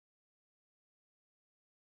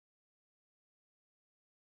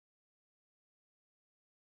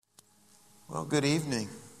Well, good evening.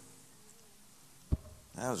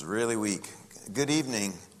 That was really weak. Good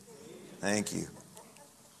evening. Thank you.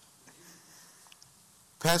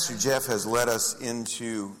 Pastor Jeff has led us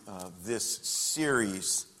into this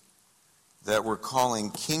series that we're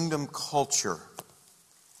calling Kingdom Culture,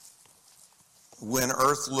 When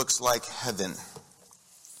Earth Looks Like Heaven.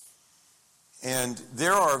 And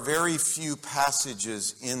there are very few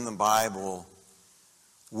passages in the Bible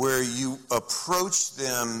where you approach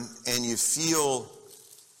them and you feel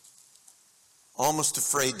almost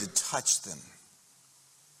afraid to touch them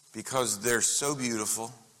because they're so beautiful.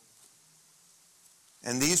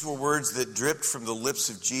 And these were words that dripped from the lips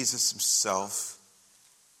of Jesus himself,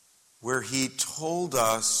 where he told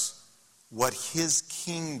us what his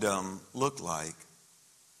kingdom looked like,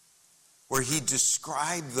 where he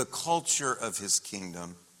described the culture of his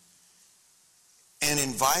kingdom and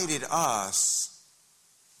invited us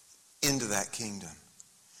into that kingdom.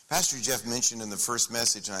 Pastor Jeff mentioned in the first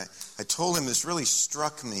message, and I told him this really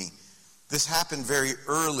struck me. This happened very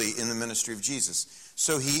early in the ministry of Jesus.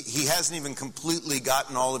 So he hasn't even completely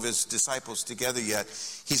gotten all of his disciples together yet.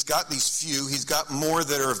 He's got these few. He's got more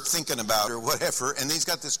that are thinking about it or whatever. And he's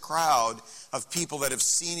got this crowd of people that have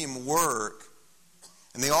seen him work.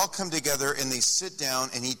 And they all come together and they sit down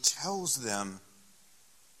and he tells them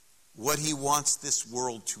what he wants this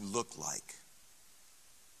world to look like.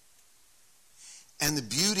 And the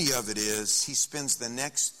beauty of it is he spends the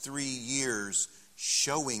next 3 years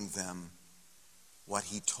showing them what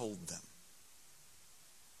he told them.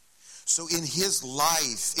 So in his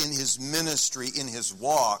life, in his ministry, in his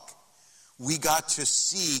walk, we got to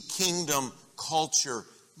see kingdom culture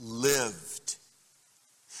lived.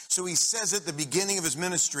 So he says at the beginning of his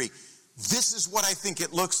ministry, this is what I think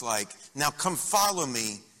it looks like. Now come follow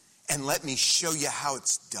me and let me show you how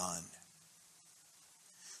it's done.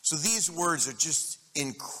 So these words are just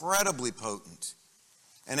incredibly potent.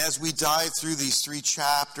 And as we dive through these 3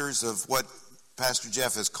 chapters of what Pastor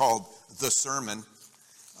Jeff has called the sermon,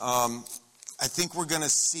 I think we're going to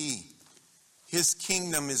see his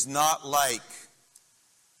kingdom is not like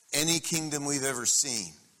any kingdom we've ever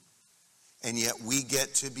seen. And yet we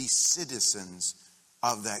get to be citizens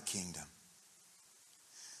of that kingdom.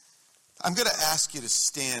 I'm going to ask you to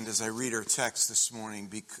stand as I read our text this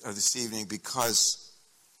evening, because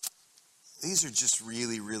these are just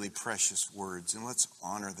really, really precious words, and let's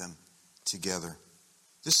honor them together.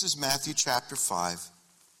 This is Matthew chapter 5,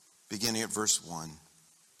 beginning at verse 1.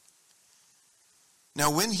 Now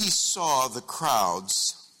when he saw the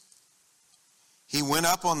crowds, he went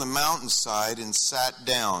up on the mountainside and sat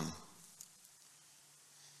down.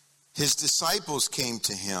 His disciples came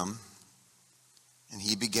to him, and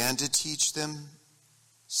he began to teach them,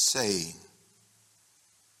 saying,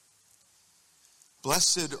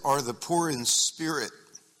 Blessed are the poor in spirit,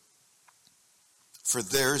 for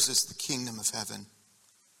theirs is the kingdom of heaven.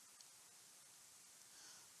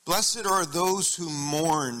 Blessed are those who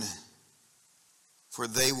mourn, for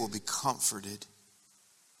they will be comforted.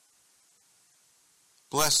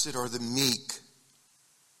 Blessed are the meek,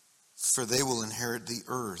 for they will inherit the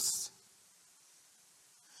earth.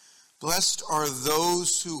 Blessed are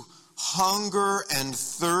those who hunger and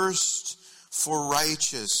thirst for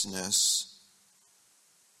righteousness,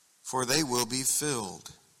 for they will be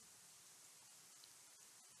filled.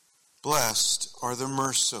 Blessed are the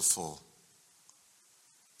merciful,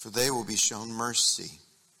 for they will be shown mercy.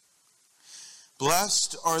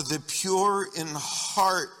 Blessed are the pure in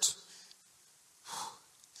heart,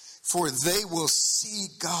 for they will see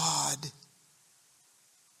God.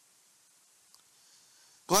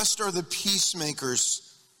 Blessed are the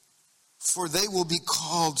peacemakers, for they will be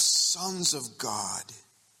called sons of God.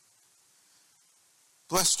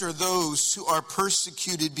 Blessed are those who are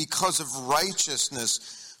persecuted because of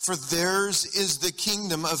righteousness, for theirs is the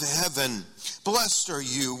kingdom of heaven. Blessed are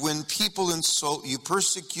you when people insult you,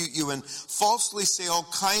 persecute you, and falsely say all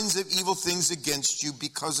kinds of evil things against you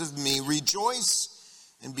because of me. Rejoice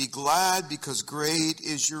and be glad, because great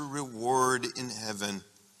is your reward in heaven.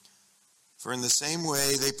 For in the same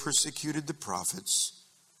way they persecuted the prophets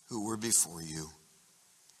who were before you.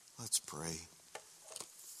 Let's pray.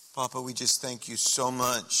 Papa, we just thank you so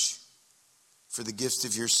much for the gift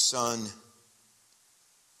of your Son,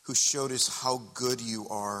 who showed us how good you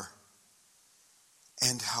are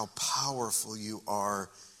and how powerful you are,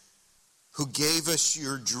 who gave us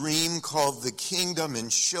your dream called the kingdom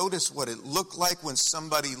and showed us what it looked like when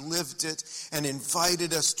somebody lived it and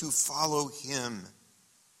invited us to follow him.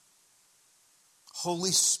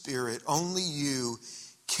 Holy Spirit, only you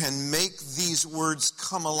can make these words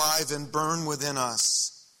come alive and burn within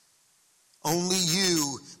us. Only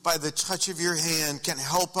you, by the touch of your hand, can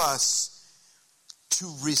help us to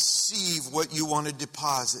receive what you want to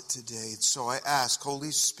deposit today. So I ask,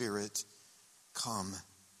 Holy Spirit, come.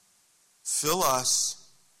 Fill us.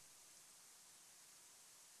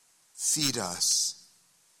 Feed us.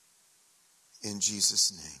 In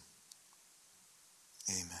Jesus'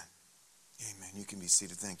 name. Amen. Amen. You can be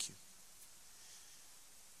seated. Thank you.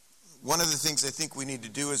 One of the things I think we need to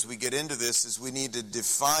do as we get into this is we need to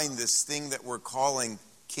define this thing that we're calling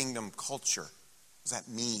kingdom culture. What does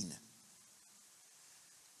that mean?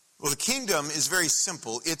 Well, the kingdom is very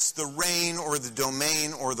simple. It's the reign or the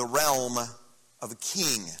domain or the realm of a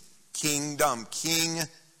king. Kingdom. King.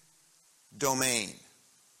 Domain.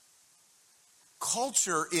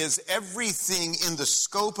 Culture is everything in the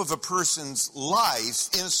scope of a person's life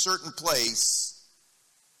in a certain place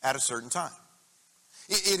at a certain time.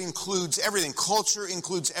 It includes everything. Culture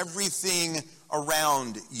includes everything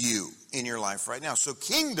around you in your life right now. So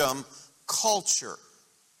kingdom culture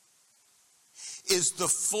is the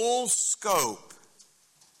full scope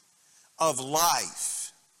of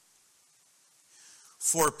life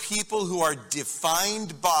for people who are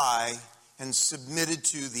defined by and submitted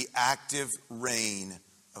to the active reign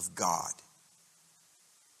of God.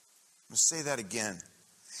 I'm going to say that again.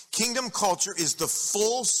 Kingdom culture is the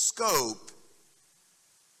full scope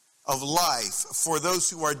of life for those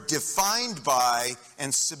who are defined by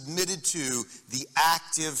and submitted to the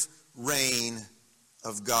active reign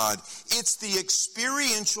of God. It's the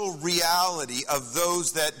experiential reality of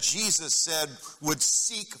those that Jesus said would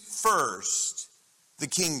seek first the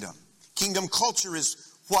kingdom. Kingdom culture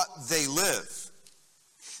is what they live.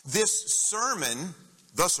 This sermon,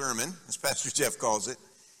 the sermon, as Pastor Jeff calls it,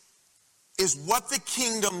 is what the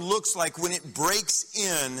kingdom looks like when it breaks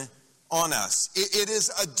in on us. It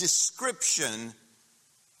is a description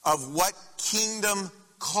of what kingdom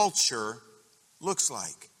culture looks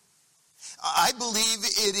like. I believe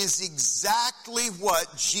it is exactly what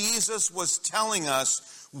Jesus was telling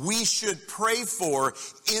us we should pray for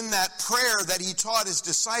in that prayer that he taught his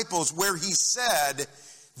disciples, where he said,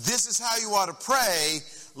 this is how you ought to pray: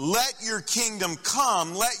 let your kingdom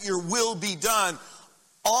come, let your will be done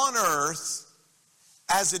on earth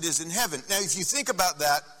as it is in heaven. Now, if you think about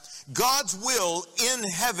that, God's will in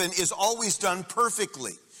heaven is always done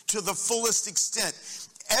perfectly, to the fullest extent.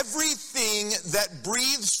 Everything that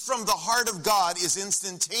breathes from the heart of God is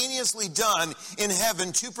instantaneously done in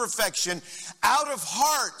heaven to perfection, out of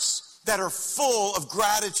hearts that are full of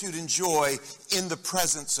gratitude and joy in the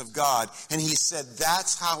presence of God. And he said,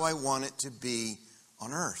 that's how I want it to be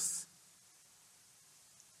on earth.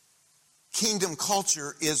 Kingdom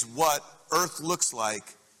culture is what earth looks like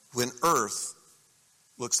when earth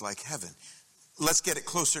looks like heaven. Let's get it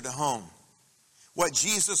closer to home. What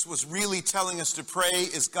Jesus was really telling us to pray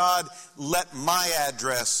is, God, let my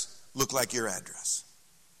address look like your address.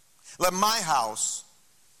 Let my house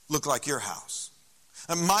look like your house.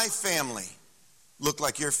 Let my family look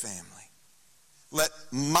like your family. Let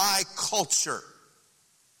my culture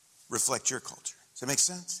reflect your culture. Does that make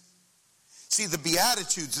sense? See, the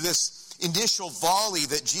Beatitudes, this initial volley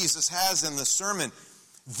that Jesus has in the sermon,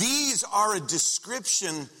 these are a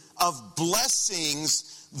description of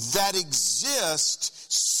blessings that exist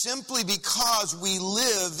simply because we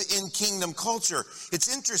live in kingdom culture.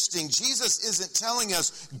 It's interesting. Jesus isn't telling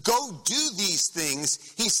us, go do these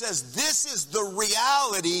things. He says, this is the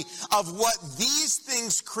reality of what these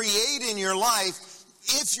things create in your life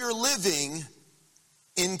if you're living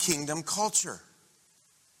in kingdom culture.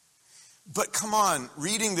 But come on,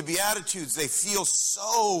 reading the Beatitudes, they feel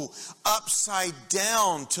so upside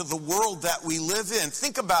down to the world that we live in.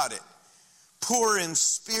 Think about it. Poor in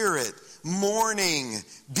spirit, mourning,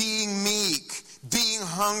 being meek, being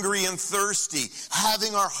hungry and thirsty,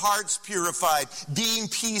 having our hearts purified, being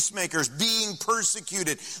peacemakers, being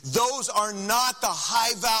persecuted. Those are not the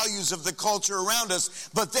high values of the culture around us,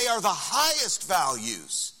 but they are the highest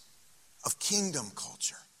values of kingdom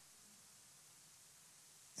culture.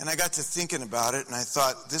 And I got to thinking about it, and I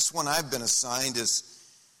thought, this one I've been assigned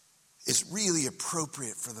is really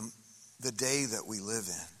appropriate for the day that we live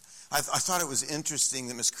in. I thought it was interesting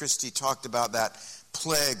that Miss Christie talked about that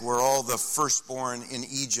plague where all the firstborn in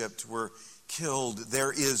Egypt were killed.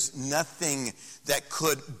 There is nothing that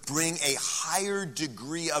could bring a higher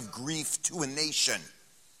degree of grief to a nation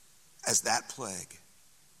as that plague.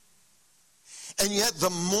 And yet the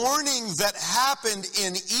mourning that happened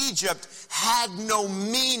in Egypt had no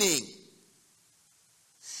meaning.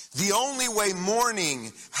 The only way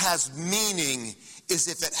mourning has meaning is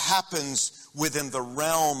if it happens within the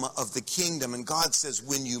realm of the kingdom. And God says,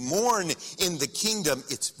 when you mourn in the kingdom,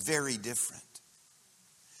 it's very different.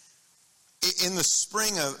 In the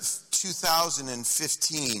spring of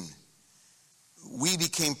 2015, we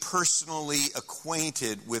became personally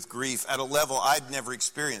acquainted with grief at a level I'd never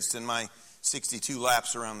experienced in my 62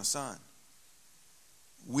 laps around the sun.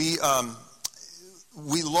 We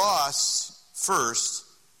lost first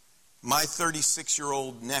my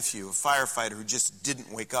 36-year-old nephew, a firefighter who just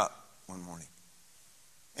didn't wake up one morning.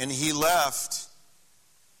 And he left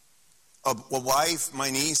a wife, my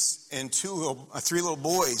niece, and three little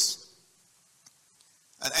boys.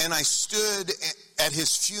 And I stood at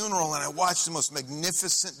his funeral and I watched the most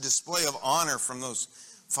magnificent display of honor from those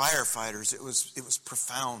firefighters. It was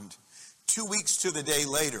profound. 2 weeks to the day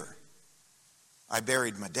later, I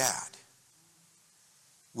buried my dad.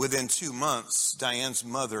 Within 2 months, Diane's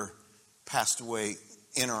mother passed away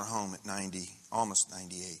in our home at 90, almost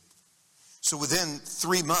 98. So within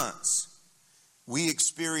 3 months, we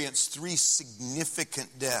experienced 3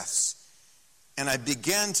 significant deaths. And I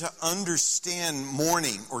began to understand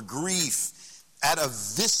mourning or grief at a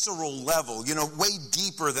visceral level, way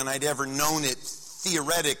deeper than I'd ever known it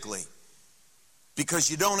theoretically. Because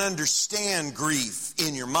you don't understand grief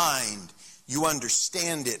in your mind, you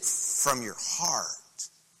understand it from your heart.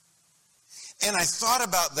 And I thought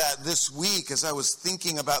about that this week as I was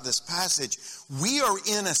thinking about this passage. We are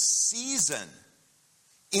in a season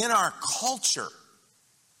in our culture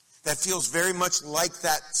that feels very much like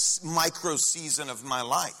that micro season of my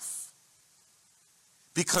life.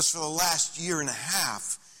 Because for the last year and a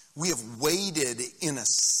half, we have waded in a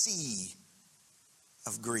sea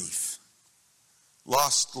of grief.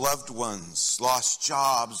 Lost loved ones, lost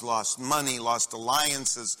jobs, lost money, lost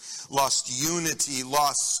alliances, lost unity,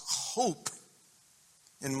 lost hope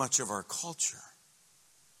in much of our culture.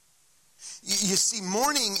 You see,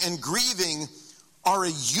 mourning and grieving are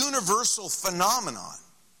a universal phenomenon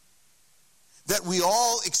that we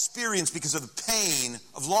all experience because of the pain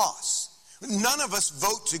of loss. None of us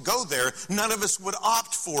vote to go there. None of us would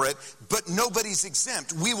opt for it, but nobody's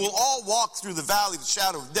exempt. We will all walk through the valley of the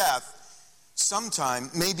shadow of death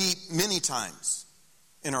sometime, maybe many times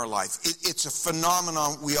in our life. It's a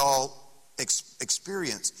phenomenon we all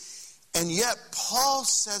experience. And yet, Paul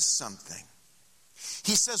says something.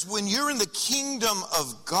 He says, when you're in the kingdom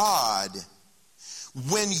of God,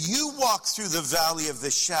 when you walk through the valley of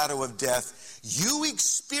the shadow of death, you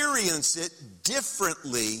experience it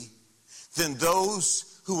differently than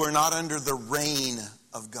those who are not under the reign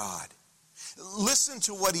of God. Listen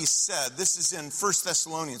to what he said. This is in 1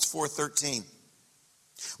 Thessalonians 4:13.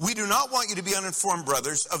 We do not want you to be uninformed,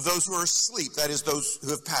 brothers, of those who are asleep, that is, those who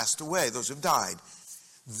have passed away, those who have died,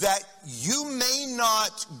 that you may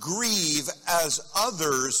not grieve as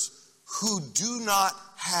others who do not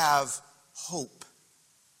have hope.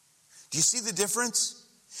 Do you see the difference?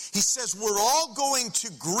 He says we're all going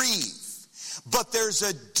to grieve, but there's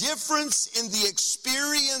a difference in the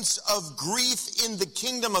experience of grief in the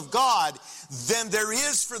kingdom of God than there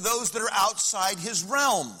is for those that are outside his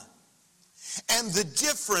realm. And the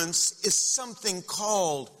difference is something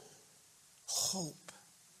called hope.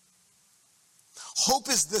 Hope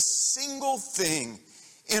is the single thing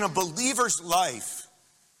in a believer's life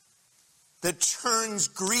that turns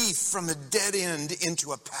grief from a dead end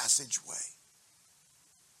into a passageway.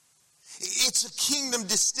 It's a kingdom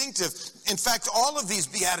distinctive. In fact, all of these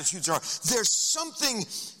Beatitudes there's something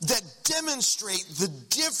that demonstrates the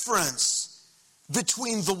difference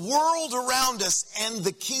between the world around us and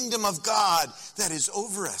the kingdom of God that is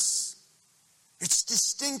over us. It's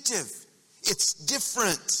distinctive. It's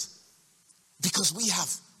different because we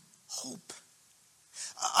have hope.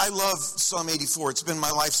 I love Psalm 84. It's been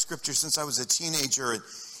my life scripture since I was a teenager. And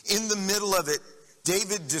in the middle of it,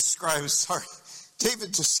 David describes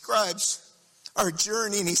our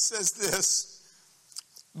journey, and he says this: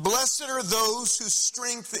 blessed are those whose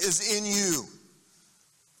strength is in you,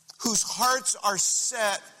 whose hearts are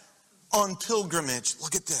set on pilgrimage.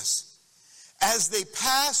 Look at this. As they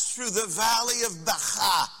pass through the valley of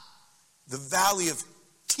Bacha, the valley of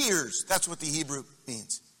tears, that's what the Hebrew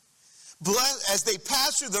means. As they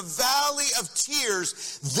pass through the valley of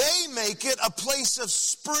tears, they make it a place of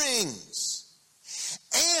springs.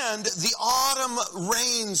 And the autumn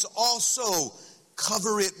rains also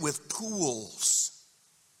cover it with pools.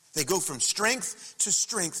 They go from strength to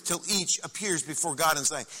strength till each appears before God in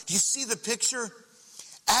Zion. Do you see the picture?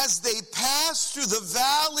 As they pass through the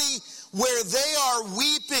valley where they are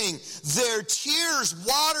weeping, their tears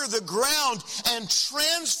water the ground and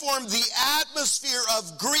transform the atmosphere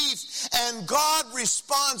of grief. And God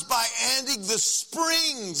responds by ending the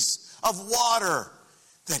springs of water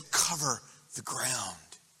that cover the ground.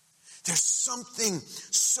 There's something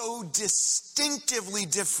so distinctively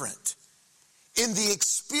different in the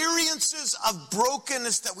experiences of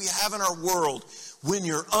brokenness that we have in our world. when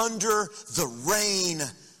you're under the reign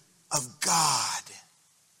of God.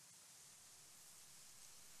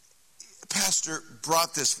 Pastor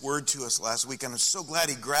brought this word to us last week, and I'm so glad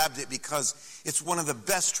he grabbed it because it's one of the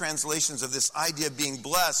best translations of this idea of being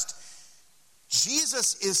blessed.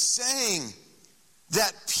 Jesus is saying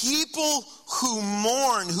that people who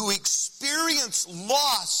mourn, who experience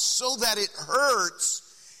loss so that it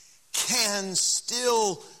hurts, can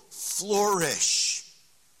still flourish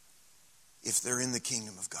if they're in the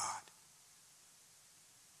kingdom of God.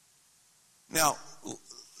 Now,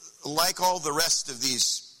 like all the rest of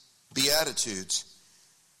these Beatitudes,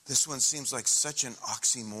 this one seems like such an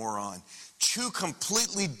oxymoron. Two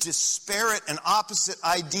completely disparate and opposite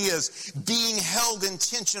ideas being held in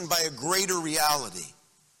tension by a greater reality.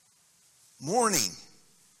 Mourning,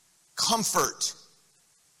 comfort.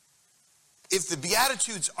 If the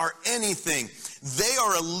Beatitudes are anything, they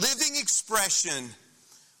are a living expression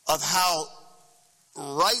of how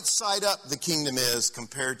right side up the kingdom is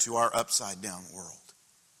compared to our upside down world.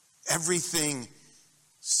 Everything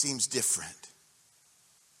seems different.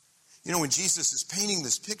 You know, when Jesus is painting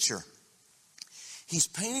this picture, he's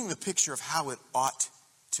painting the picture of how it ought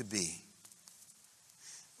to be.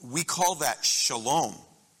 We call that shalom.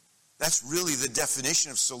 That's really the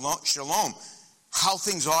definition of shalom, how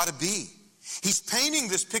things ought to be. He's painting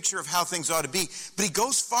this picture of how things ought to be, but he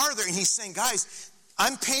goes farther and he's saying, guys,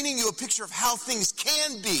 I'm painting you a picture of how things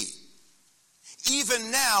can be,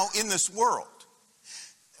 even now in this world.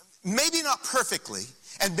 Maybe not perfectly,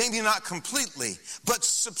 and maybe not completely, but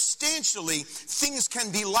substantially, things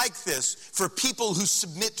can be like this for people who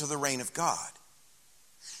submit to the reign of God.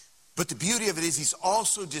 But the beauty of it is he's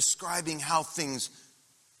also describing how things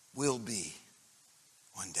will be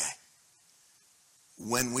one day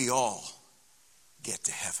when we all get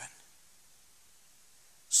to heaven.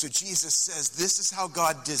 So Jesus says this is how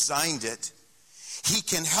God designed it. He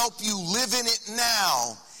can help you live in it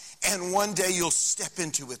now, and one day you'll step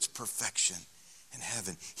into its perfection in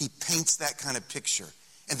heaven. He paints that kind of picture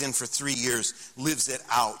and then for 3 years lives it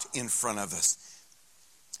out in front of us.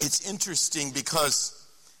 It's interesting because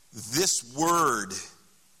this word,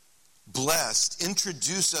 blessed,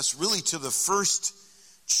 introduces us really to the first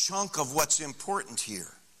chunk of what's important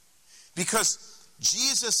here. Because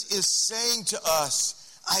Jesus is saying to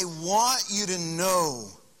us, I want you to know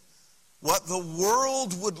what the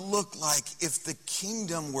world would look like if the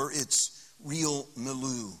kingdom were its real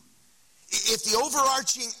milieu. If the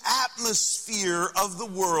overarching atmosphere of the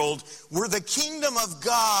world were the kingdom of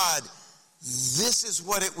God, this is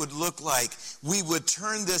what it would look like. We would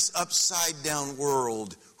turn this upside down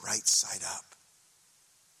world right side up.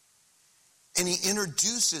 And he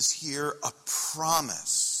introduces here a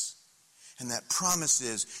promise. And that promise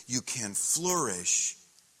is you can flourish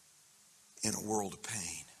in a world of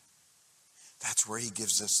pain. That's where he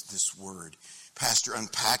gives us this word. Pastor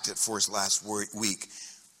unpacked it for us last week.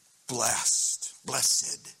 Blessed,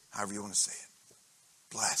 blessed, however you want to say it.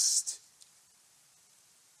 Blessed.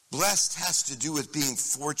 Blessed has to do with being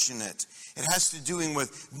fortunate. It has to do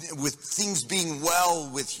with things being well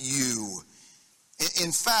with you.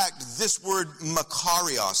 In fact, this word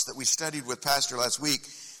makarios that we studied with Pastor last week,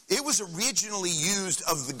 it was originally used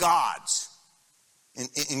of the gods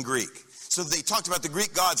in Greek. So they talked about the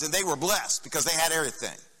Greek gods and they were blessed because they had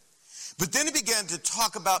everything. But then it began to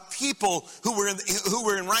talk about people who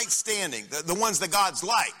were in right standing, the ones the gods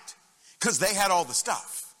liked, because they had all the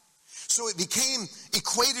stuff. So it became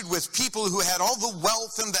equated with people who had all the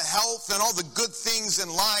wealth and the health and all the good things in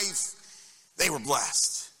life. They were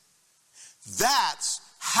blessed. That's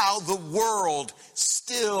how the world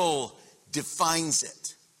still defines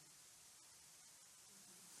it.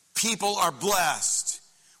 People are blessed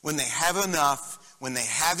when they have enough, when they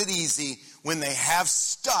have it easy, when they have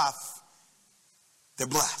stuff. They're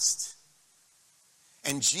blessed.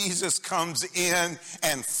 And Jesus comes in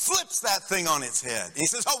and flips that thing on its head. And he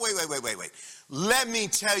says, oh, wait. Let me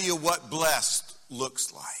tell you what blessed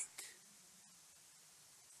looks like.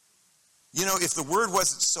 You know, if the word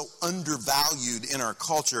wasn't so undervalued in our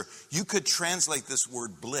culture, you could translate this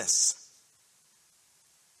word bliss.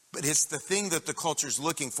 But it's the thing that the culture's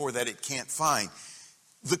looking for that it can't find.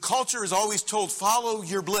 The culture is always told, follow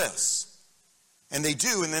your bliss. And they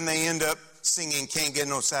do, and then they end up singing Can't Get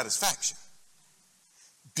No Satisfaction.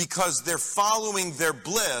 Because they're following their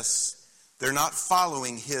bliss, they're not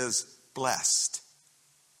following his blessed.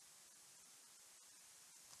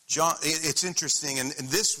 John, it's interesting, and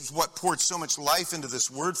this is what poured so much life into this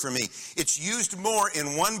word for me. It's used more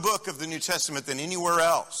in one book of the New Testament than anywhere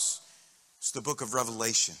else. It's the book of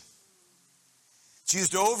Revelation. It's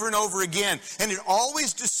used over and over again, and it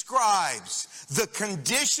always describes the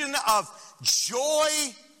condition of joy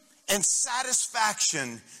and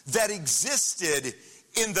satisfaction that existed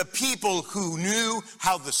in the people who knew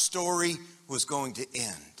how the story was going to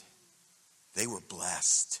end. They were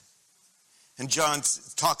blessed. And John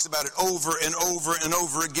talks about it over and over and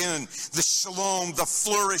over again. The shalom, the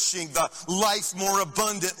flourishing, the life more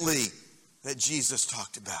abundantly that Jesus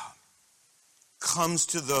talked about comes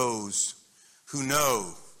to those who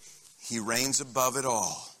know he reigns above it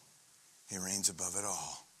all. He reigns above it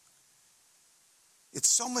all. It's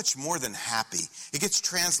so much more than happy. It gets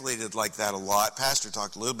translated like that a lot. Pastor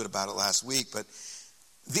talked a little bit about it last week, but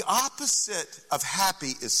the opposite of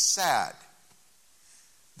happy is sad.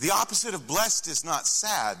 The opposite of blessed is not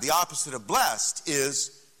sad. The opposite of blessed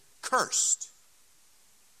is cursed.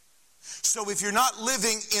 So if you're not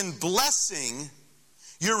living in blessing,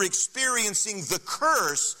 you're experiencing the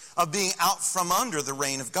curse of being out from under the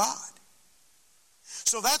reign of God.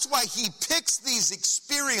 So that's why he picks these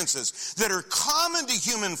experiences that are common to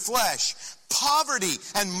human flesh, poverty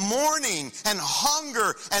and mourning and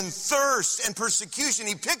hunger and thirst and persecution.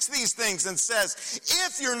 He picks these things and says,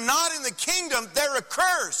 if you're not in the kingdom, they're a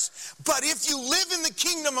curse. But if you live in the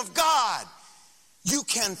kingdom of God, you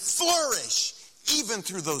can flourish even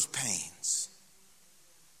through those pains.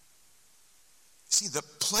 See, the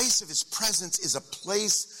place of his presence is a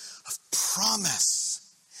place of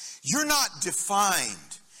promise. You're not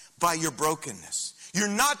defined by your brokenness. You're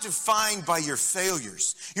not defined by your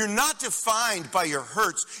failures. You're not defined by your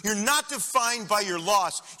hurts. You're not defined by your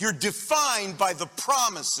loss. You're defined by the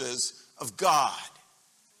promises of God.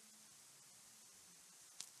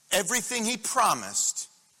 Everything he promised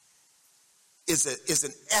is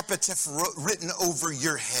an epitaph written over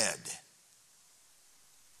your head.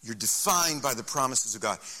 You're defined by the promises of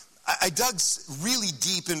God. I dug really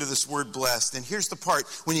deep into this word blessed, and here's the part.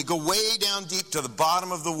 When you go way down deep to the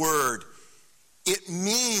bottom of the word, it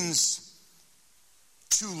means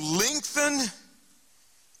to lengthen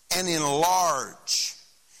and enlarge.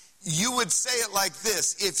 You would say it like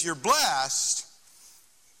this: if you're blessed,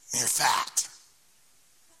 you're fat.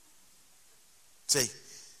 Say,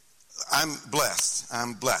 I'm blessed.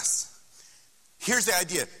 I'm blessed. Here's the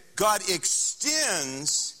idea. God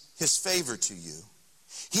extends his favor to you.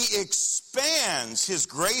 He expands his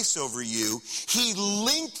grace over you. He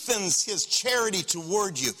lengthens his charity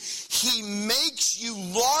toward you. He makes you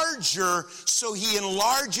larger, so he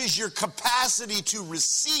enlarges your capacity to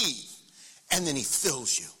receive. And then he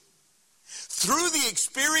fills you. Through the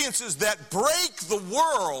experiences that break the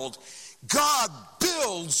world, God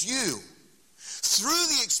builds you. Through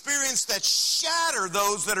the experience that shatter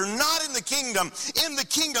those that are not in the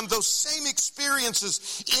kingdom, those same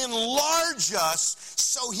experiences enlarge us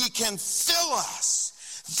so he can fill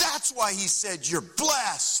us. That's why he said you're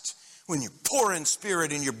blessed when you're poor in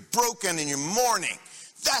spirit and you're broken and you're mourning.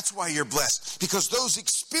 That's why you're blessed, because those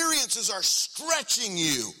experiences are stretching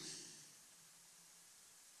you.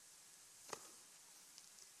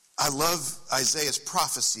 I love Isaiah's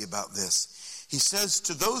prophecy about this. He says,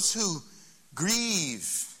 to those who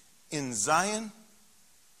grieve in Zion,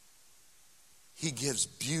 he gives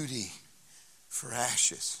beauty for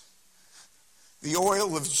ashes, the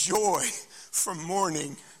oil of joy for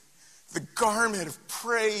mourning, the garment of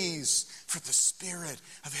praise for the spirit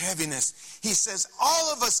of heaviness. He says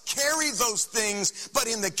all of us carry those things, but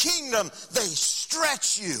in the kingdom they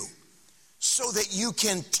stretch you so that you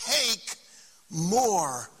can take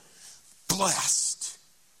more blessed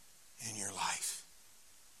in your life.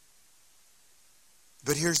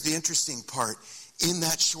 But here's the interesting part. In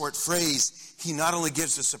that short phrase, he not only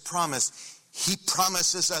gives us a promise, he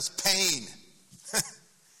promises us pain.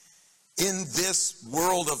 In this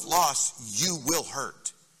world of loss, you will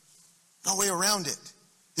hurt. No way around it.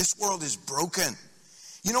 This world is broken.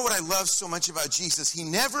 You know what I love so much about Jesus? He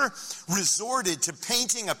never resorted to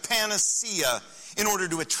painting a panacea in order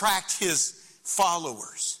to attract his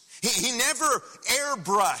followers. He never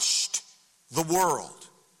airbrushed the world.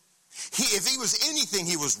 If he was anything,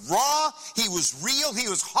 he was raw, he was real, he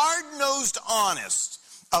was hard-nosed honest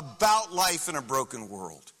about life in a broken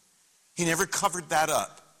world. He never covered that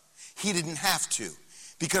up. He didn't have to.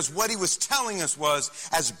 Because what he was telling us was,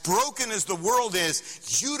 as broken as the world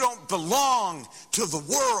is, you don't belong to the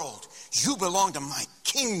world. You belong to my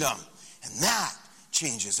kingdom. And that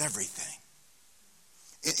changes everything.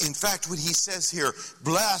 In fact, what he says here,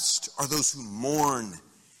 blessed are those who mourn.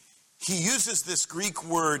 He uses this Greek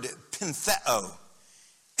word, pintheo,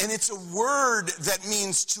 and it's a word that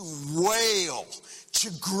means to wail, to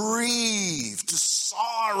grieve, to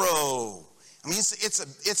sorrow. I mean, it's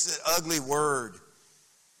an ugly word.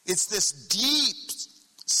 It's this deep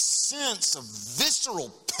sense of visceral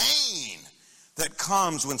pain that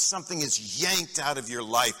comes when something is yanked out of your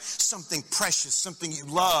life, something precious, something you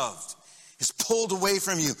loved is pulled away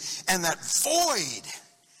from you, and that void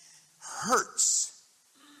hurts.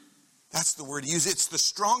 That's the word he used. It's the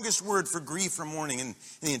strongest word for grief or mourning in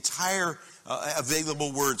the entire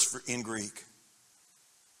available words in Greek.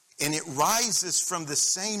 And it rises from the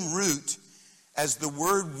same root as the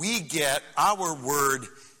word we get our word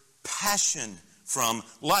passion from,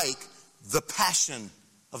 like the passion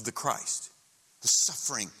of the Christ, the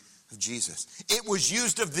suffering of Jesus. It was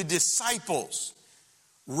used of the disciples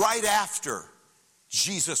right after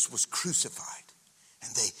Jesus was crucified,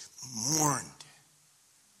 and they mourned.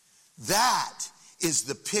 That is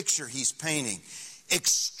the picture he's painting.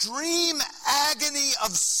 Extreme agony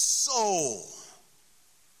of soul.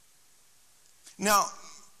 Now,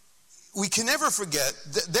 we can never forget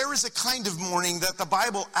that there is a kind of mourning that the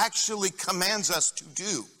Bible actually commands us to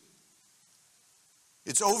do.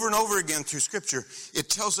 It's over and over again through Scripture. It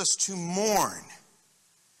tells us to mourn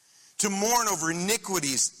over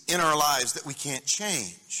iniquities in our lives that we can't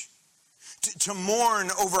change, to mourn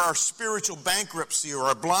over our spiritual bankruptcy or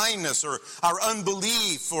our blindness or our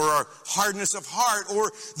unbelief or our hardness of heart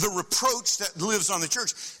or the reproach that lives on the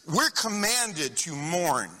church. We're commanded to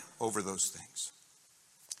mourn over those things.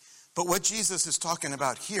 But what Jesus is talking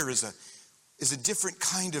about here is a different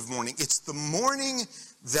kind of mourning. It's the mourning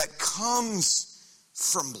that comes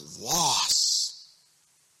from loss.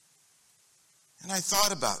 And I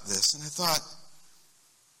thought about this, and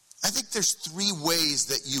I think there's three ways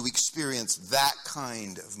that you experience that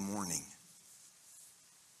kind of mourning.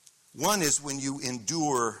 One is when you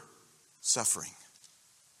endure suffering.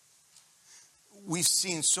 We've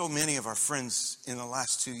seen so many of our friends in the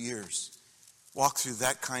last 2 years walk through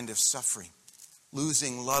that kind of suffering.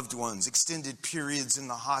 Losing loved ones, extended periods in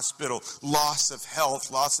the hospital, loss of health,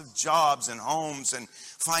 loss of jobs and homes and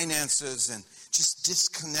finances, and just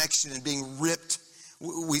disconnection and being ripped.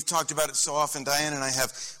 We've talked about it so often, Diane and I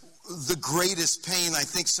have. The greatest pain I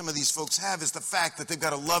think some of these folks have is the fact that they've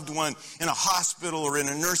got a loved one in a hospital or in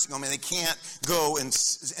a nursing home and they can't go and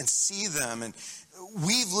see them. And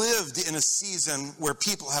we've lived in a season where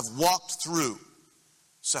people have walked through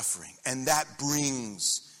suffering, and that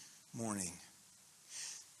brings mourning.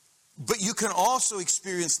 But you can also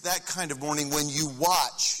experience that kind of mourning when you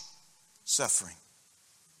watch suffering.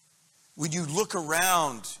 When you look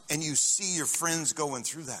around and you see your friends going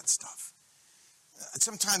through that stuff.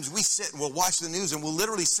 Sometimes we sit and we'll watch the news and we'll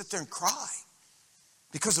literally sit there and cry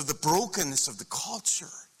because of the brokenness of the culture,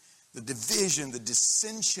 the division, the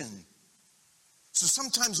dissension. So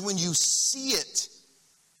sometimes when you see it,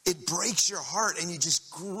 it breaks your heart and you just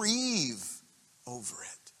grieve over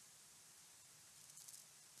it.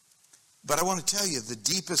 But I want to tell you, the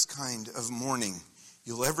deepest kind of mourning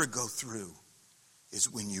you'll ever go through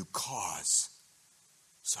is when you cause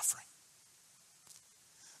suffering.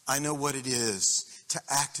 I know what it is to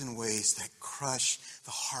act in ways that crush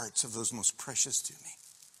the hearts of those most precious to me.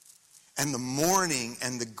 And the mourning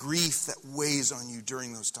and the grief that weighs on you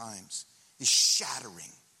during those times is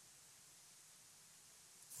shattering.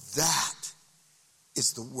 That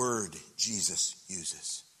is the word Jesus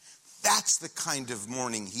uses. That's the kind of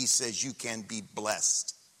mourning he says you can be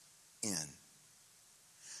blessed in.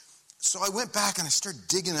 So I went back and I started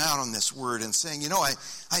digging out on this word and saying,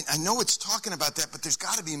 I know it's talking about that, but there's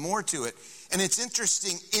got to be more to it. And it's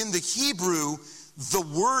interesting, in the Hebrew, the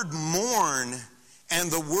word mourn and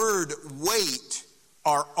the word wait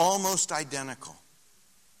are almost identical.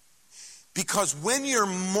 Because when you're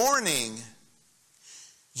mourning,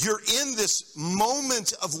 you're in this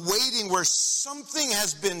moment of waiting where something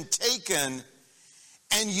has been taken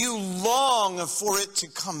and you long for it to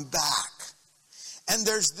come back. And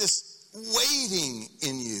there's this waiting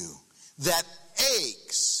in you that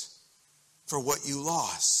aches for what you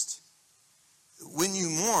lost. When you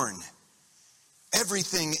mourn,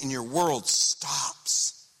 everything in your world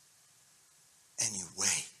stops and you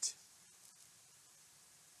wait.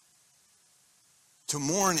 To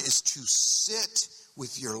mourn is to sit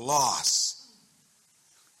with your loss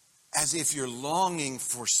as if you're longing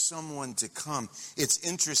for someone to come. It's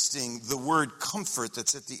interesting, the word comfort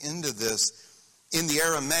that's at the end of this, in the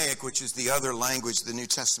Aramaic, which is the other language the New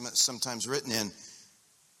Testament is sometimes written in,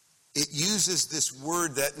 it uses this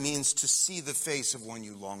word that means to see the face of one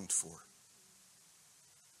you longed for.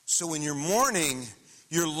 So when you're mourning,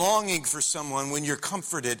 you're longing for someone. When you're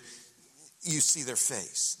comforted, you see their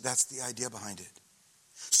face. That's the idea behind it.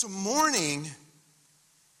 So mourning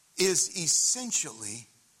is essentially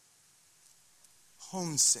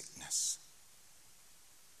homesickness.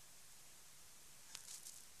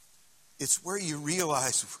 It's where you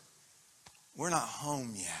realize we're not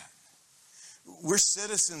home yet. We're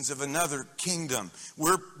citizens of another kingdom.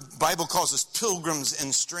 Bible calls us pilgrims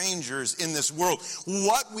and strangers in this world.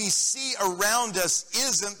 What we see around us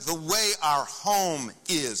isn't the way our home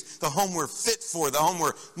is, the home we're fit for, the home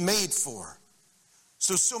we're made for.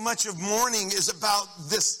 So much of mourning is about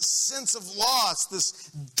this sense of loss, this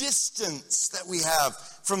distance that we have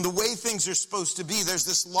from the way things are supposed to be. There's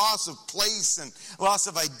this loss of place and loss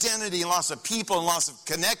of identity and loss of people and loss of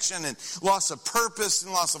connection and loss of purpose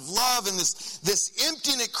and loss of love. And this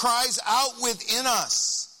emptiness cries out within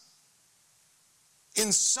us.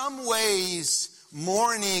 In some ways,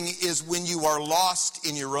 mourning is when you are lost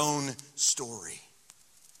in your own story.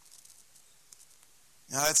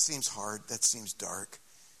 Now that seems hard, that seems dark,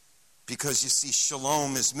 because you see,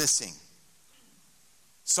 shalom is missing.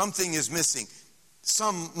 Something is missing.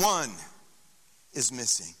 Someone is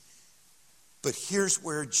missing. But here's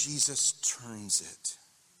where Jesus turns it.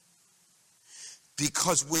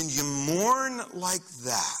 Because when you mourn like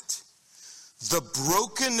that, the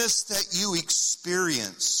brokenness that you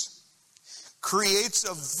experience creates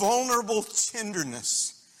a vulnerable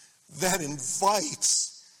tenderness that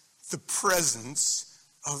invites the presence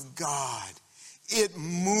of God. It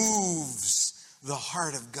moves the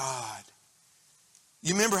heart of God.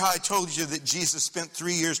 You remember how I told you that Jesus spent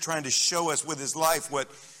 3 years trying to show us with his life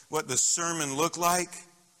what the sermon looked like?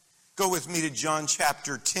 Go with me to John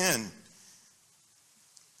chapter 10.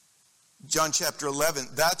 John chapter 11.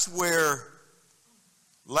 That's where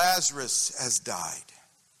Lazarus has died.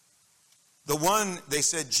 The one they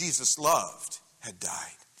said Jesus loved had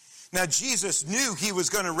died. Now, Jesus knew he was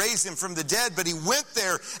going to raise him from the dead, but he went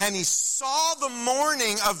there and he saw the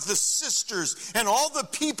mourning of the sisters and all the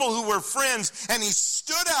people who were friends, and he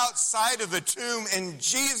stood outside of the tomb and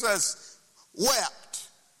Jesus wept.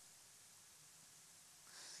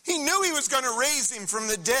 He knew he was going to raise him from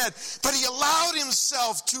the dead, but he allowed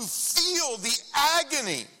himself to feel the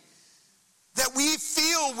agony that we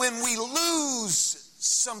feel when we lose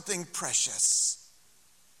something precious.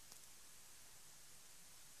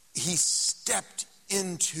 He stepped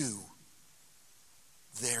into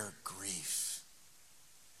their grief.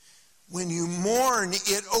 When you mourn,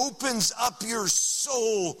 it opens up your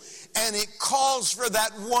soul and it calls for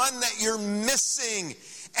that one that you're missing.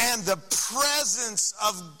 And the presence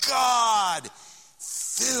of God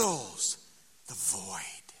fills the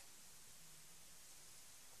void.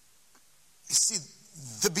 You see,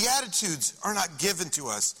 the Beatitudes are not given to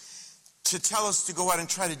us to tell us to go out and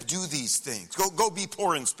try to do these things. Go be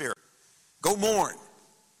poor in spirit. Go mourn.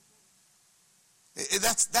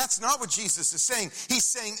 That's not what Jesus is saying. He's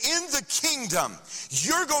saying in the kingdom,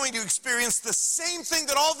 you're going to experience the same thing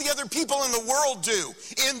that all the other people in the world do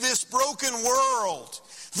in this broken world.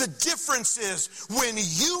 The difference is when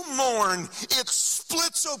you mourn, it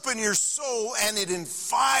splits open your soul and it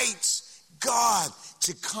invites God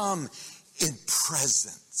to come in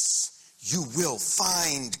presence. You will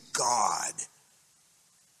find God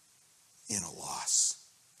in a loss.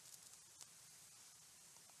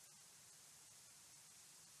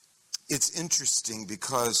 It's interesting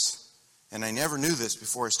because, and I never knew this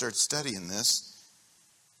before I started studying this,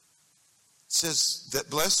 it says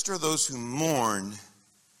that blessed are those who mourn,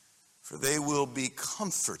 for they will be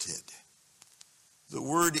comforted. The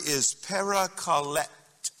word is parakaleto.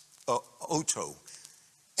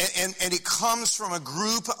 And it comes from a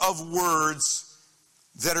group of words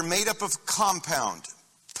that are made up of compound.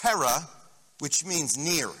 Para, which means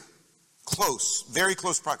near, close, very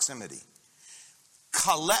close proximity.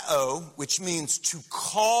 Kaleo, which means to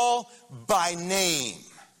call by name.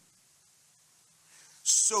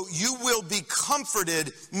 So you will be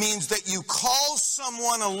comforted means that you call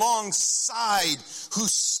someone alongside who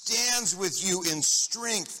stands with you in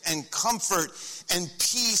strength and comfort and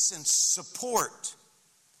peace and support.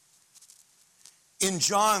 In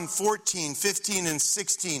John 14, 15, and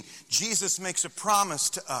 16, Jesus makes a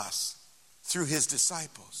promise to us through his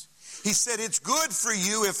disciples. He said, it's good for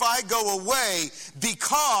you if I go away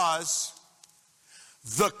because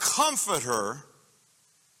the Comforter,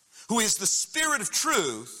 who is the Spirit of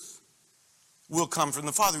truth, will come from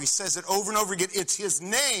the Father. He says it over and over again. It's his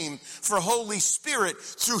name for Holy Spirit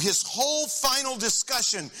through his whole final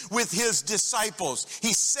discussion with his disciples.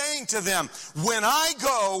 He's saying to them, when I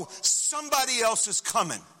go, somebody else is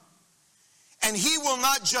coming. And he will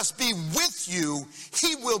not just be with you,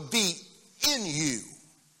 he will be in you.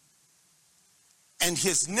 And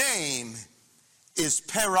his name is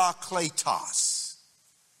Parakletos.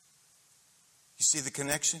 You see the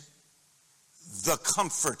connection? The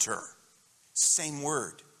Comforter. Same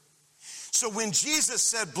word. So when Jesus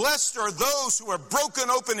said, blessed are those who are broken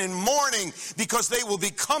open in mourning because they will be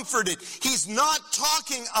comforted, he's not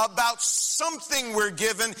talking about something we're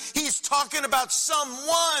given. He's talking about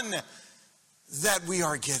someone that we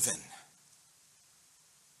are given.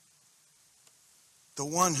 The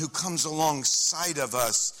one who comes alongside of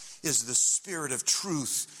us is the Spirit of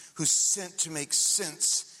truth, who's sent to make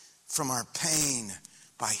sense from our pain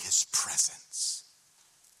by his presence.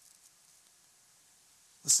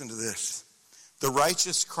 Listen to this. The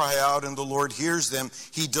righteous cry out and the Lord hears them.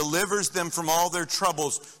 He delivers them from all their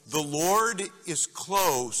troubles. The Lord is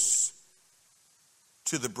close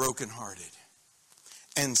to the brokenhearted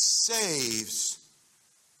and saves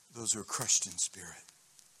those who are crushed in spirit.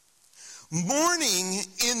 Mourning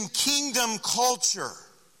in kingdom culture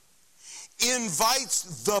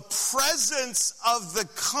invites the presence of the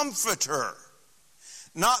Comforter,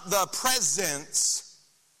 not the presence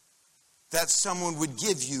that someone would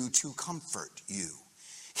give you to comfort you.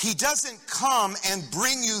 He doesn't come and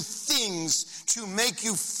bring you things to make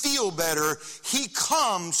you feel better. He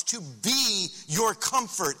comes to be your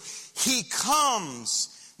comfort. He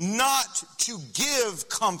comes not to give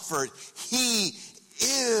comfort. He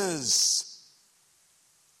is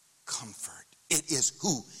comfort. It is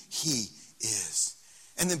who he is.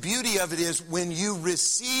 And the beauty of it is when you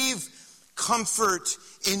receive comfort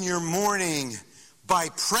in your mourning by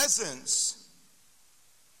presence,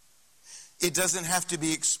 it doesn't have to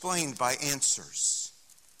be explained by answers.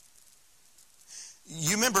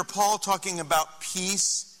 You remember Paul talking about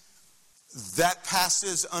peace that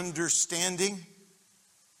passes understanding?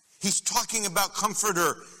 He's talking about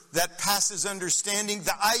comforter that passes understanding.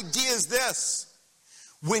 The idea is this: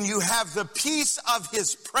 when you have the peace of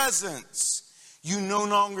his presence, you no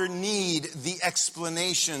longer need the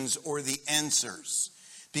explanations or the answers,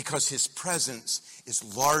 because his presence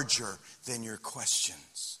is larger than your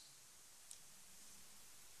questions.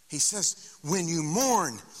 He says, when you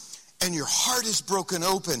mourn and your heart is broken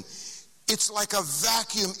open, it's like a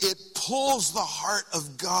vacuum. It pulls the heart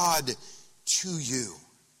of God to you.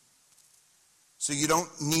 So you don't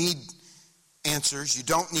need answers. You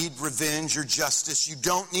don't need revenge or justice. You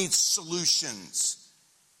don't need solutions,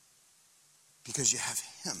 because you have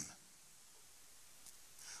him.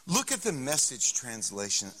 Look at the Message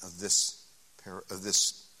translation of this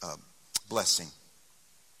blessing.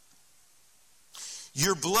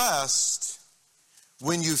 You're blessed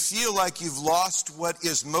when you feel like you've lost what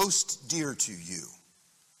is most dear to you.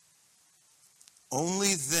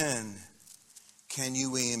 Only then can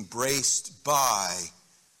you be embraced by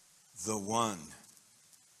the one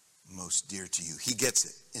most dear to you. He gets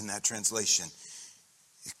it in that translation.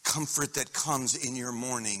 The comfort that comes in your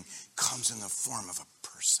mourning comes in the form of a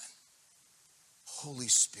person. Holy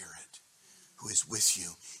Spirit, who is with you.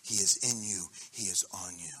 He is in you. He is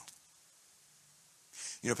on you.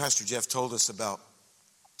 You know, Pastor Jeff told us about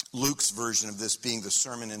Luke's version of this being the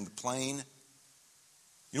Sermon in the Plain.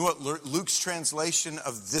 You know what Luke's translation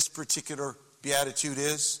of this particular beatitude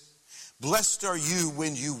is? Blessed are you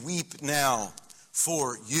when you weep now,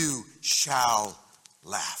 for you shall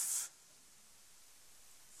laugh.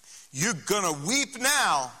 You're going to weep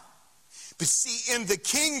now. But see, in the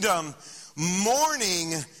kingdom,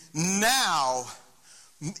 mourning now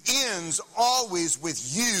ends always with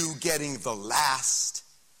you getting the last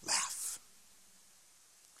laugh.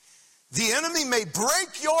 The enemy may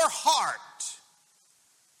break your heart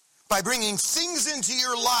by bringing things into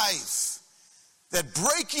your life that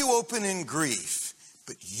break you open in grief,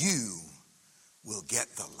 but you will get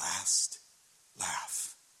the last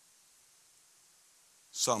laugh.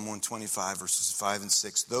 Psalm 125, verses 5 and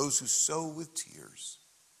 6. Those who sow with tears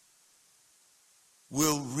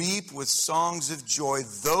will reap with songs of joy.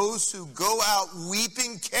 Those who go out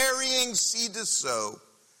weeping, carrying seed to sow,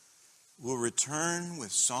 will return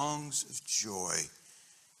with songs of joy,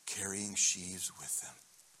 carrying sheaves with them.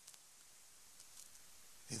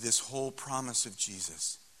 This whole promise of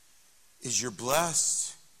Jesus is you're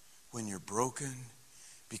blessed when you're broken,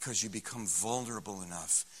 because you become vulnerable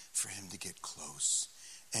enough for him to get close.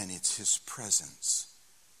 And it's his presence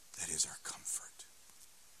that is our comfort.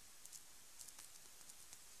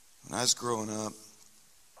 When I was growing up,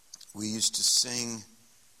 we used to sing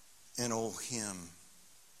an old hymn.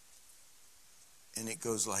 And it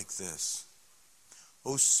goes like this.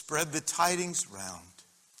 Oh, spread the tidings round.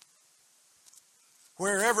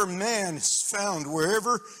 Wherever man is found,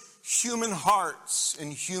 wherever human hearts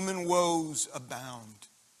and human woes abound,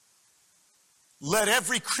 let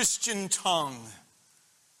every Christian tongue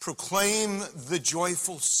proclaim the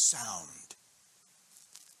joyful sound.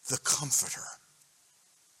 The Comforter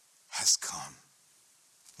has come.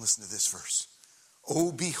 Listen to this verse.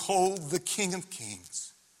 Oh, behold the King of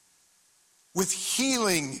Kings, with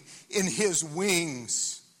healing in his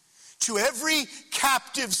wings. To every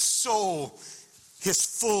captive soul, his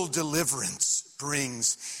full deliverance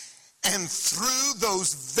brings. And through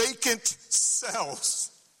those vacant cells,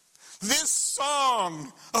 this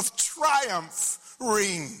song of triumph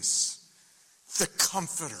rings. The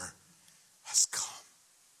Comforter has come.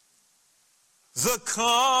 The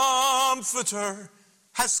Comforter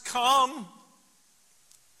has come.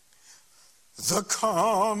 The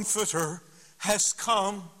Comforter has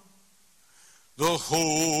come. The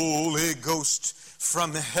Holy Ghost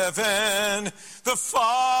from heaven, the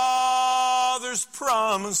Father's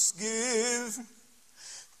promise give.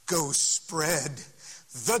 Go spread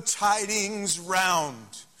the tidings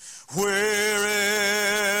round,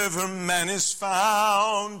 wherever man is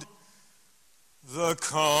found. The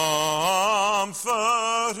Comforter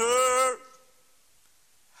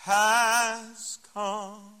has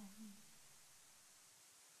come.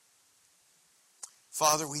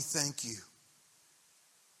 Father, we thank you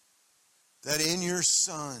that in your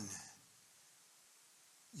Son,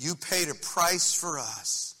 you paid a price for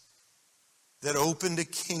us that opened a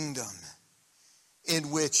kingdom in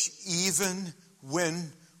which even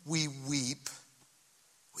when we weep,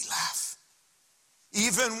 we laugh.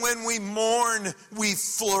 Even when we mourn, we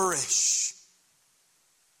flourish.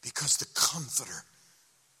 Because the Comforter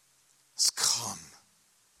has come.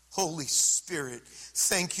 Holy Spirit,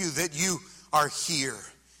 thank you that you are here.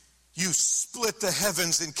 You split the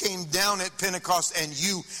heavens and came down at Pentecost, and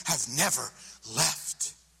you have never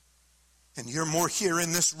left. And you're more here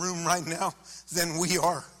in this room right now than we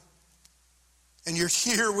are. And you're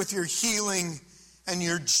here with your healing and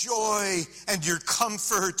your joy and your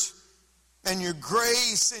comfort and your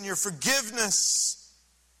grace and your forgiveness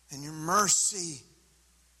and your mercy.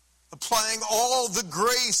 Applying all the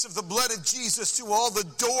grace of the blood of Jesus to all the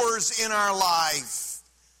doors in our life.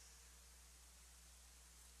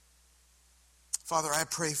 Father, I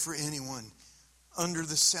pray for anyone under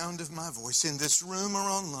the sound of my voice in this room or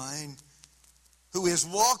online who is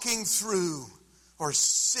walking through or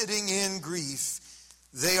sitting in grief.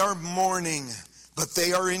 They are mourning, but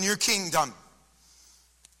they are in your kingdom.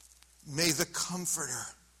 May the Comforter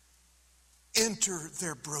enter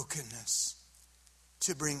their brokenness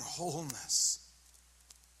to bring wholeness,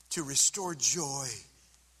 to restore joy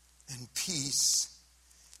and peace.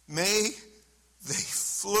 May they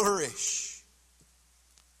flourish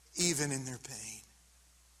even in their pain.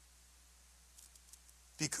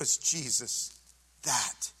 Because Jesus,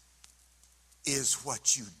 that is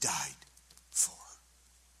what you died for.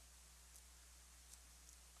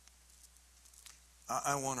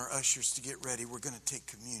 I want our ushers to get ready. We're going to take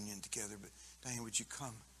communion together, but Diane, would you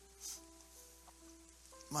come?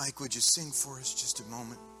 Mike, would you sing for us just a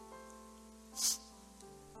moment?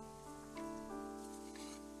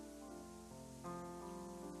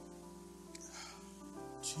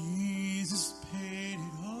 Jesus paid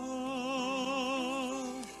it all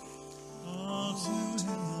to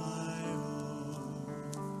him I owe.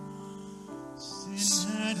 Sin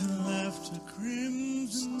had left a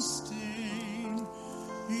crimson stain,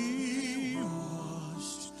 he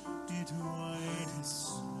washed it white as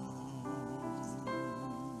snow.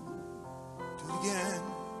 Do it again.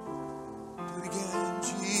 Do it again.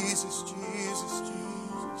 Jesus, Jesus,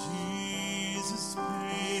 Jesus. Jesus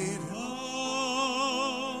paid it all.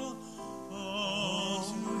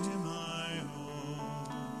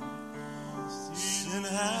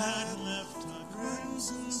 Had left a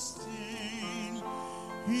crimson stain,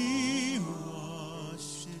 he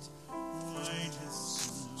washed it white as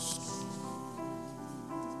snow.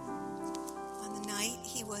 On the night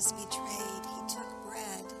he was betrayed, he took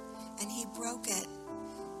bread and he broke it,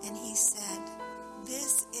 and he said,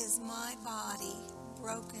 "This is my body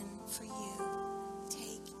broken for you.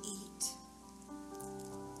 Take, eat."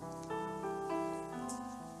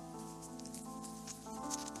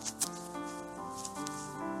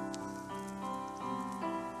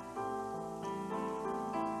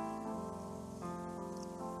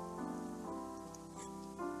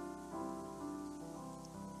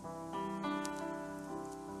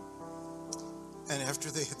 And after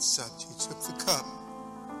they had supped, he took the cup.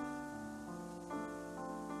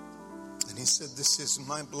 And he said, "This is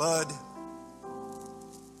my blood.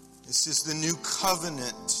 This is the new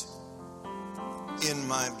covenant in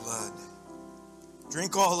my blood.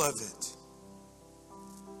 Drink all of it.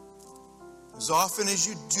 As often as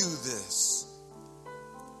you do this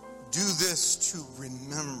to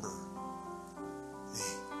remember me."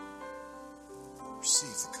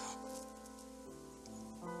 Receive the cup.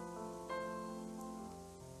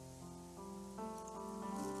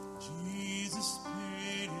 Jesus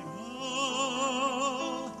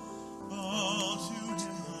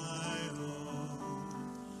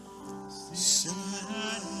Sin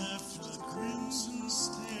had left a crimson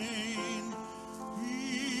stain.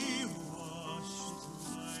 He washed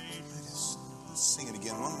white as snow. Let's sing it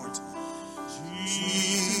again one more time.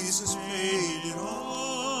 Jesus paid it all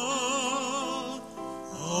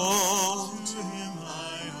to him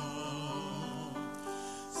I owe.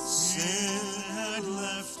 Sin had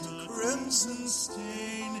left a crimson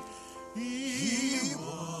stain. He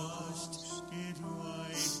washed it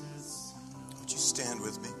white as snow. Would you stand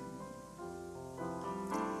with me?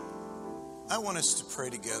 I want us to pray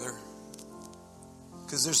together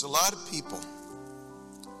because there's a lot of people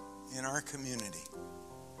in our community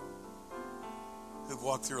who've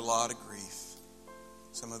walked through a lot of grief.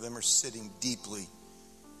 Some of them are sitting deeply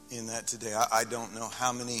in that today. I don't know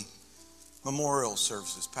how many memorial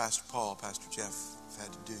services Pastor Paul, Pastor Jeff have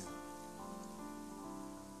had to do.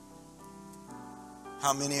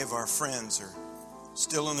 How many of our friends are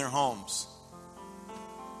still in their homes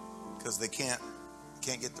because they can't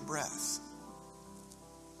get the breath?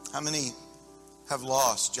 How many have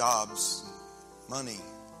lost jobs, money,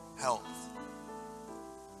 health?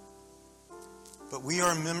 But we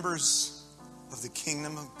are members of the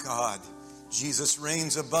kingdom of God. Jesus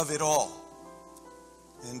reigns above it all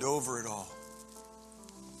and over it all.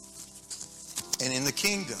 And in the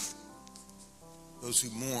kingdom, those who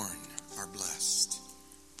mourn are blessed.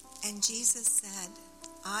 And Jesus said,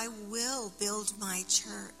 I will build my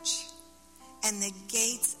church, and the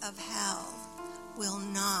gates of hell will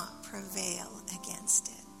not prevail against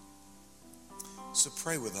it. So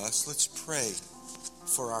pray with us. Let's pray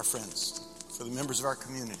for our friends, for the members of our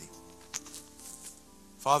community.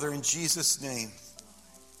 Father, in Jesus' name,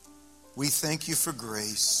 we thank you for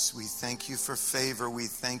grace. We thank you for favor. We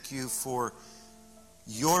thank you for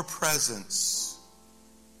your presence,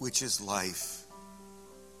 which is life.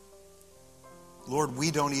 Lord,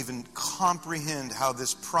 we don't even comprehend how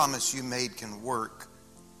this promise you made can work.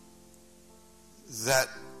 That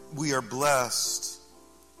we are blessed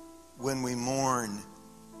when we mourn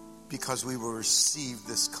because we will receive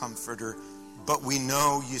this comforter. But we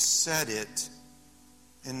know you said it.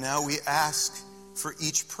 And now we ask for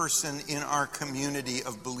each person in our community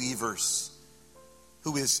of believers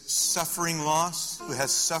who is suffering loss, who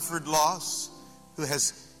has suffered loss, who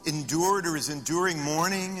has endured or is enduring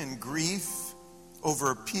mourning and grief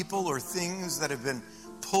over people or things that have been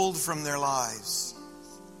pulled from their lives.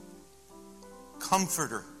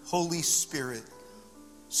 Comforter, Holy Spirit,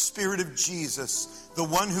 Spirit of Jesus, the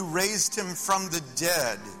one who raised him from the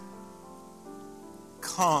dead,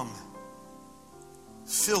 come,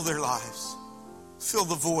 fill their lives, fill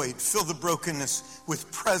the void, fill the brokenness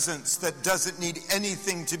with presence that doesn't need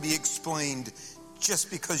anything to be explained. Just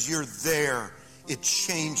because you're there, it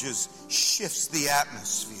changes, shifts the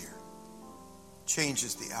atmosphere,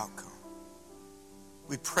 changes the outcome.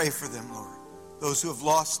 We pray for them, Lord. Those who have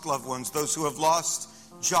lost loved ones, those who have lost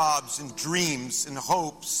jobs and dreams and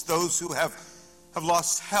hopes, those who have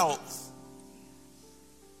lost health.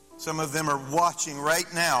 Some of them are watching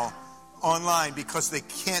right now online because they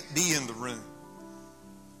can't be in the room.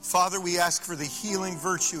 Father, we ask for the healing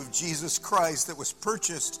virtue of Jesus Christ that was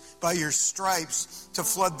purchased by your stripes to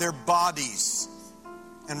flood their bodies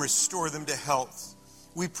and restore them to health.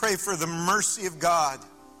 We pray for the mercy of God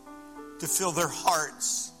to fill their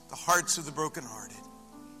hearts, the hearts of the brokenhearted.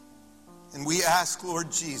 And we ask,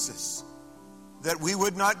 Lord Jesus, that we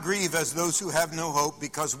would not grieve as those who have no hope,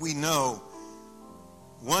 because we know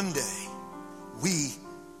one day we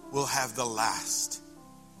will have the last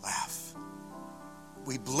laugh.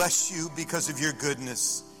 We bless you because of your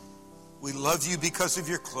goodness. We love you because of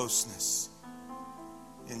your closeness.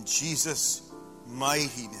 In Jesus'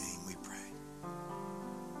 mighty name.